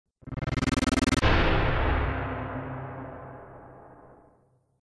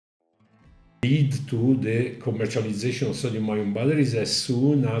lead to the commercialization of sodium-ion batteries as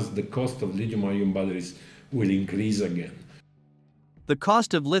soon as the cost of lithium-ion batteries will increase again. The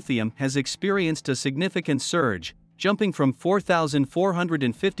cost of lithium has experienced a significant surge, jumping from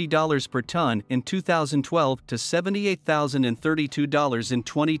 $4,450 per ton in 2012 to $78,032 in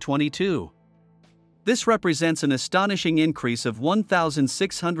 2022. This represents an astonishing increase of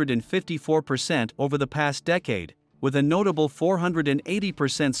 1,654% over the past decade, with a notable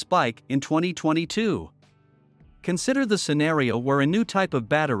 480% spike in 2022. Consider the scenario where a new type of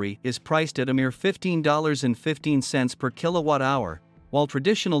battery is priced at a mere $15.15 per kilowatt-hour, while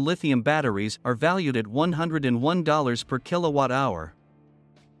traditional lithium batteries are valued at $101 per kilowatt-hour.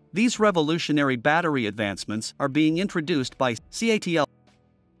 These revolutionary battery advancements are being introduced by CATL.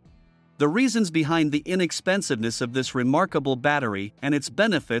 The reasons behind the inexpensiveness of this remarkable battery and its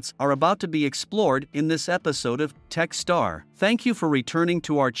benefits are about to be explored in this episode of TechStar. Thank you for returning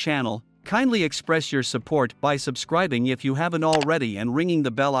to our channel. Kindly express your support by subscribing if you haven't already and ringing the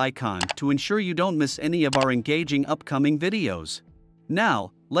bell icon to ensure you don't miss any of our engaging upcoming videos.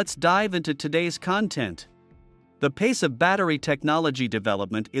 Now, let's dive into today's content. The pace of battery technology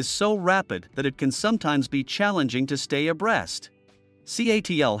development is so rapid that it can sometimes be challenging to stay abreast.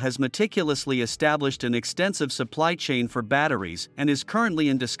 CATL has meticulously established an extensive supply chain for batteries and is currently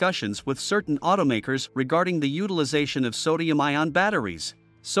in discussions with certain automakers regarding the utilization of sodium-ion batteries.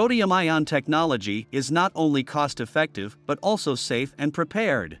 Sodium-ion technology is not only cost-effective but also safe and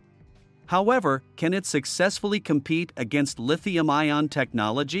prepared. However, can it successfully compete against lithium-ion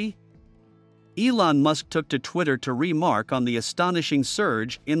technology? Elon Musk took to Twitter to remark on the astonishing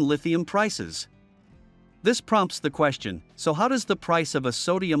surge in lithium prices. This prompts the question, so how does the price of a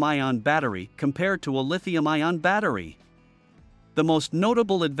sodium-ion battery compare to a lithium-ion battery? The most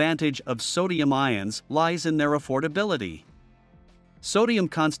notable advantage of sodium ions lies in their affordability. Sodium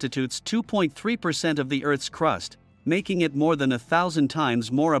constitutes 2.3% of the Earth's crust, making it more than 1,000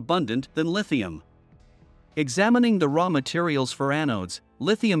 times more abundant than lithium. Examining the raw materials for anodes,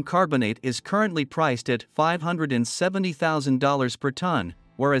 lithium carbonate is currently priced at $570,000 per ton,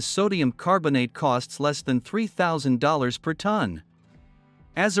 whereas sodium carbonate costs less than $3,000 per ton.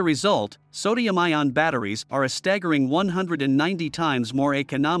 As a result, sodium-ion batteries are a staggering 190 times more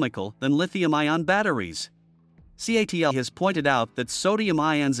economical than lithium-ion batteries. CATL has pointed out that sodium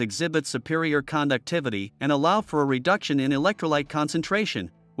ions exhibit superior conductivity and allow for a reduction in electrolyte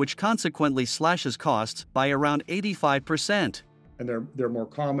concentration, which consequently slashes costs by around 85%. And they're more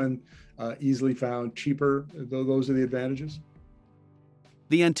common, easily found, cheaper. Those are the advantages.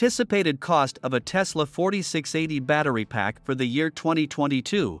 The anticipated cost of a Tesla 4680 battery pack for the year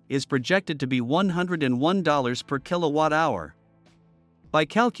 2022 is projected to be $101 per kilowatt-hour. By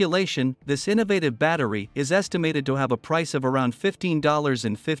calculation, this innovative battery is estimated to have a price of around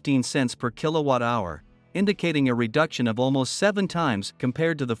 $15.15 per kilowatt-hour, indicating a reduction of almost 7 times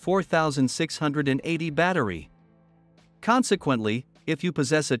compared to the 4680 battery. Consequently, if you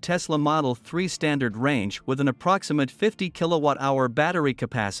possess a Tesla Model 3 standard range with an approximate 50 kilowatt-hour battery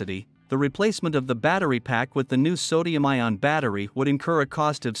capacity, the replacement of the battery pack with the new sodium-ion battery would incur a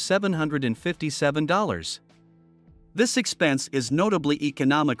cost of $757. This expense is notably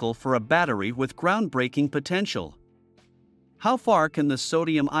economical for a battery with groundbreaking potential. How far can the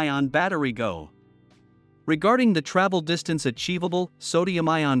sodium-ion battery go? Regarding the travel distance achievable,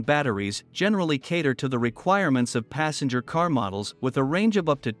 sodium-ion batteries generally cater to the requirements of passenger car models with a range of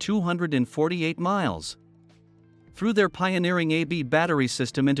up to 248 miles. Through their pioneering AB battery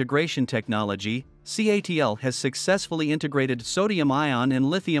system integration technology, CATL has successfully integrated sodium-ion and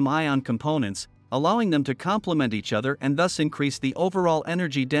lithium-ion components, allowing them to complement each other and thus increase the overall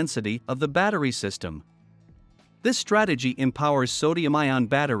energy density of the battery system. This strategy empowers sodium-ion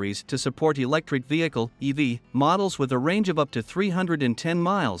batteries to support electric vehicle (EV) models with a range of up to 310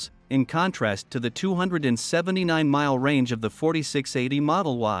 miles, in contrast to the 279-mile range of the 4680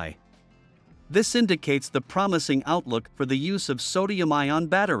 Model Y. This indicates the promising outlook for the use of sodium-ion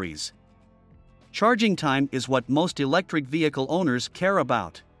batteries. Charging time is what most electric vehicle owners care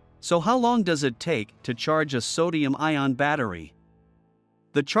about. So how long does it take to charge a sodium-ion battery?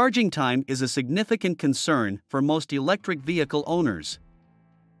 The charging time is a significant concern for most electric vehicle owners.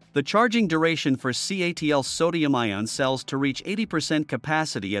 The charging duration for CATL sodium-ion cells to reach 80%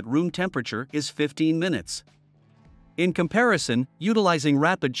 capacity at room temperature is 15 minutes. In comparison, utilizing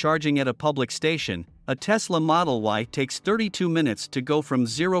rapid charging at a public station, a Tesla Model Y takes 32 minutes to go from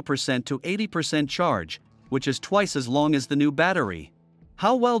 0% to 80% charge, which is twice as long as the new battery.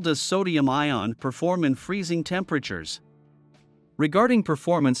 How well does sodium-ion perform in freezing temperatures? Regarding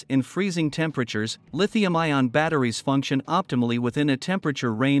performance in freezing temperatures, lithium-ion batteries function optimally within a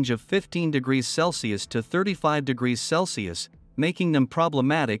temperature range of 15 degrees Celsius to 35 degrees Celsius, making them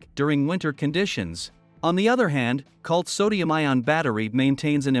problematic during winter conditions. On the other hand, CATL sodium-ion battery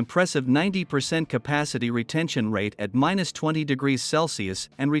maintains an impressive 90% capacity retention rate at -20 degrees Celsius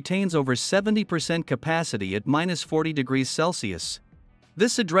and retains over 70% capacity at -40 degrees Celsius.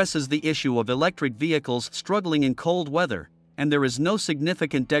 This addresses the issue of electric vehicles struggling in cold weather, and there is no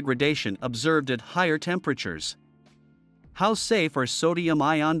significant degradation observed at higher temperatures. How safe are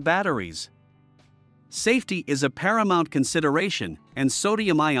sodium-ion batteries? Safety is a paramount consideration, and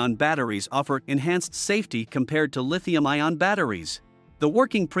sodium-ion batteries offer enhanced safety compared to lithium-ion batteries. The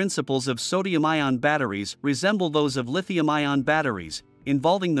working principles of sodium-ion batteries resemble those of lithium-ion batteries,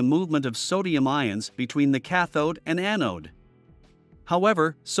 involving the movement of sodium ions between the cathode and anode.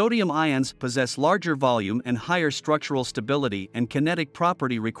 However, sodium ions possess larger volume and higher structural stability and kinetic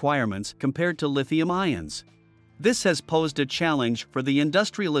property requirements compared to lithium ions. This has posed a challenge for the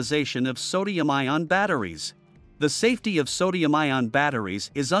industrialization of sodium-ion batteries. The safety of sodium-ion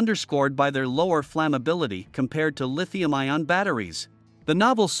batteries is underscored by their lower flammability compared to lithium-ion batteries. The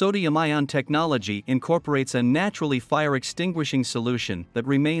novel sodium-ion technology incorporates a naturally fire-extinguishing solution that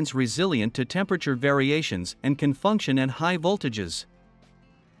remains resilient to temperature variations and can function at high voltages.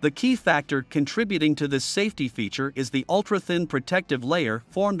 The key factor contributing to this safety feature is the ultra-thin protective layer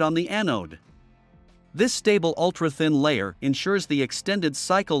formed on the anode. This stable ultra-thin layer ensures the extended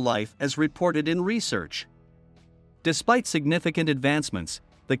cycle life as reported in research. Despite significant advancements,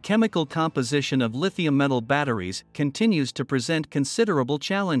 the chemical composition of lithium metal batteries continues to present considerable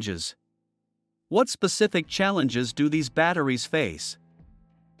challenges. What specific challenges do these batteries face?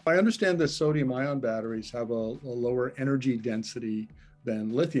 I understand that sodium-ion batteries have a lower energy density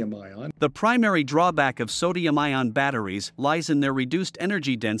than lithium-ion. The primary drawback of sodium-ion batteries lies in their reduced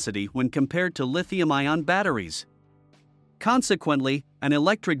energy density when compared to lithium-ion batteries. Consequently, an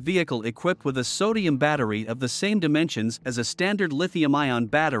electric vehicle equipped with a sodium battery of the same dimensions as a standard lithium-ion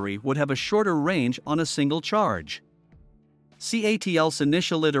battery would have a shorter range on a single charge. CATL's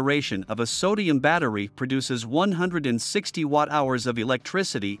initial iteration of a sodium battery produces 160 watt-hours of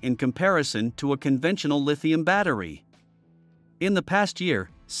electricity in comparison to a conventional lithium battery. In the past year,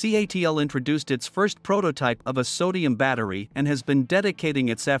 CATL introduced its first prototype of a sodium battery and has been dedicating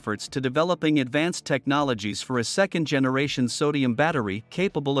its efforts to developing advanced technologies for a second-generation sodium battery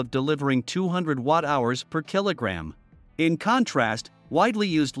capable of delivering 200 watt-hours per kilogram. In contrast, widely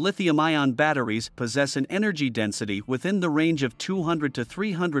used lithium-ion batteries possess an energy density within the range of 200 to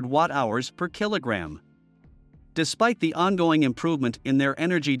 300 watt-hours per kilogram. Despite the ongoing improvement in their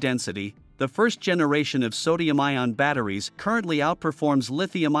energy density, the first generation of sodium-ion batteries currently outperforms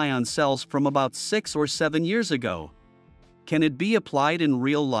lithium-ion cells from about 6 or 7 years ago. Can it be applied in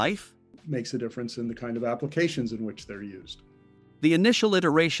real life? Makes a difference in the kind of applications in which they're used. The initial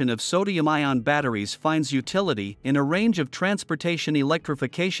iteration of sodium-ion batteries finds utility in a range of transportation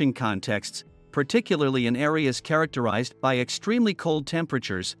electrification contexts, particularly in areas characterized by extremely cold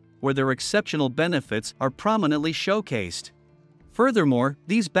temperatures, where their exceptional benefits are prominently showcased. Furthermore,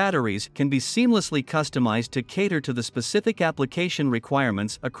 these batteries can be seamlessly customized to cater to the specific application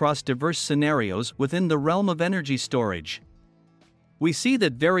requirements across diverse scenarios within the realm of energy storage. We see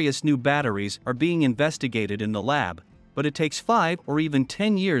that various new batteries are being investigated in the lab, but it takes 5 or even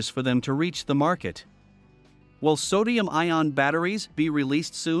 10 years for them to reach the market. Will sodium-ion batteries be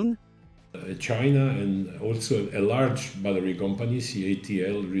released soon? China and also a large battery company,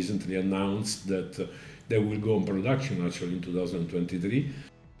 CATL, recently announced that they will go on production actually in 2023.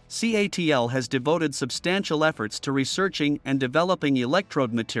 CATL has devoted substantial efforts to researching and developing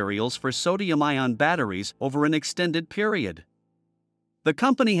electrode materials for sodium-ion batteries over an extended period. The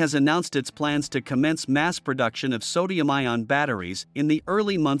company has announced its plans to commence mass production of sodium-ion batteries in the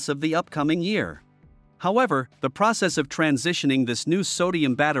early months of the upcoming year. However, the process of transitioning this new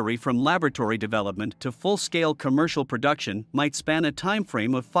sodium battery from laboratory development to full-scale commercial production might span a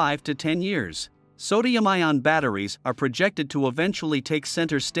timeframe of 5 to 10 years. Sodium-ion batteries are projected to eventually take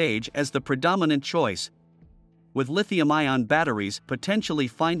center stage as the predominant choice, with lithium-ion batteries potentially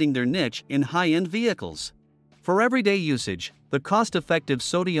finding their niche in high-end vehicles. For everyday usage, the cost-effective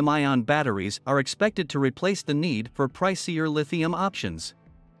sodium-ion batteries are expected to replace the need for pricier lithium options.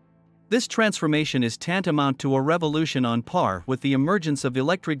 This transformation is tantamount to a revolution on par with the emergence of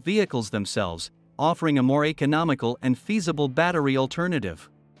electric vehicles themselves, offering a more economical and feasible battery alternative.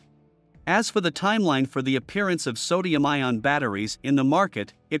 As for the timeline for the appearance of sodium-ion batteries in the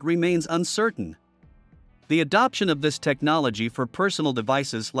market, it remains uncertain. The adoption of this technology for personal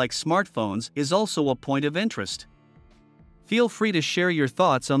devices like smartphones is also a point of interest. Feel free to share your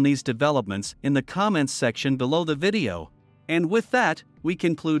thoughts on these developments in the comments section below the video. And with that, we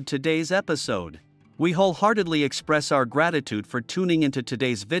conclude today's episode. We wholeheartedly express our gratitude for tuning into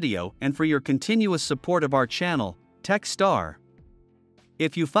today's video and for your continuous support of our channel, TechStar.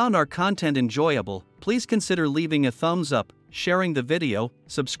 If you found our content enjoyable, please consider leaving a thumbs up, sharing the video,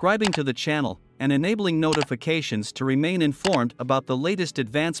 subscribing to the channel, and enabling notifications to remain informed about the latest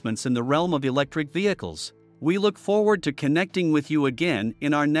advancements in the realm of electric vehicles. We look forward to connecting with you again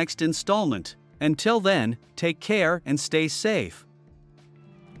in our next installment. Until then, take care and stay safe.